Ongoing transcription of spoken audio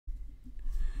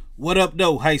What up,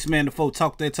 though? Heist Man the Foe,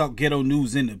 talk that talk, ghetto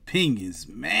news and opinions.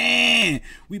 Man,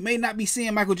 we may not be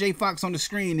seeing MichaelJFox on the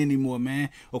screen anymore,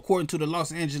 man. According to the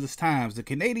Los Angeles Times, the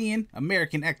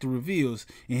Canadian-American actor reveals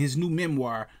in his new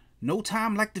memoir, No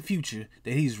Time Like the Future,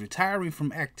 that he's retiring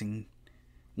from acting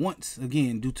once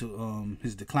again due to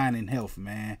his declining health,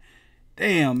 man.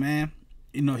 Damn, man.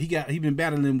 You know, he been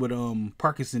battling with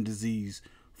Parkinson's disease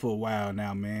for a while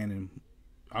now, man. And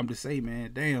I'm just saying,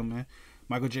 man, damn, man.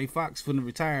 MichaelJFox finna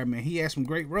retire, man. He had some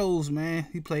great roles, man.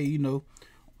 He played, you know,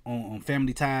 on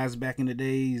Family Ties back in the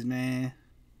days, man.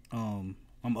 I'm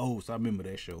old, so I remember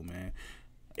that show, man.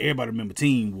 Everybody remember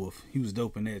Teen Wolf. He was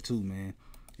dope in that too, man.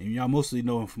 And y'all mostly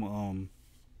know him from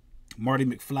Marty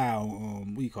McFly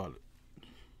on what do you call it?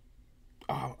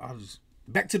 Oh, I was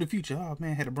Back to the Future. Oh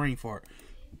man, had a brain fart.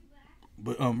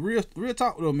 But real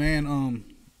talk though, man.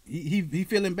 He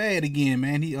feeling bad again,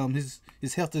 man.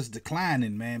 His health is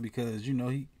declining, man, because you know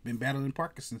he been battling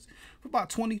Parkinson's for about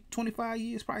 25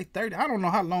 years, probably 30. I don't know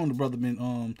how long the brother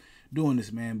been doing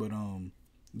this, man, but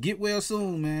get well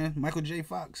soon, man.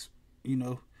 MichaelJFox. You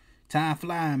know, time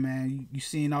flying, man. You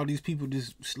seeing all these people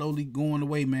just slowly going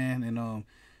away, man, and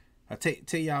I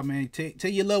tell y'all, man,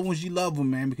 tell your loved ones you love them,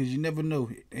 man, because you never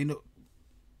know. I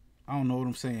don't know what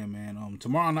I'm saying, man.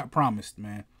 Tomorrow not promised,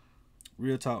 man.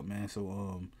 Real talk, man.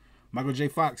 So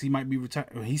MichaelJFox, he might be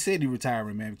retiring. He said he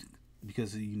retiring, man,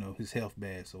 because of, you know, his health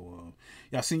bad. So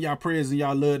y'all send y'all prayers and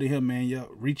y'all love to him, man. Y'all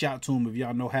reach out to him if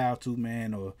y'all know how to,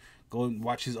 man, or go and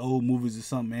watch his old movies or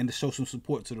something, man, to show some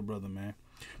support to the brother, man.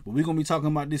 But we're gonna be talking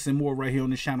about this and more right here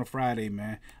on this channel Friday,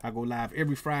 man. I go live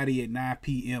every Friday at 9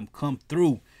 p.m. Come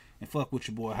through and fuck with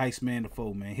your boy Heist Man the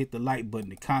Foe, man. Hit the like button,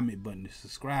 the comment button, the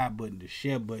subscribe button, the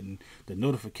share button, the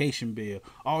notification bell.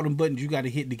 All them buttons you got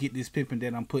to hit to get this pimping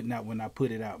that I'm putting out when I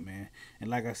put it out, man. And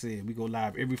like I said, we go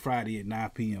live every Friday at 9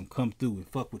 p.m. Come through and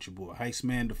fuck with your boy Heist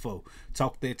Man the Foe.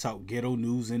 Talk that talk, ghetto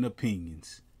news and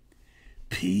opinions.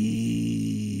 Peace.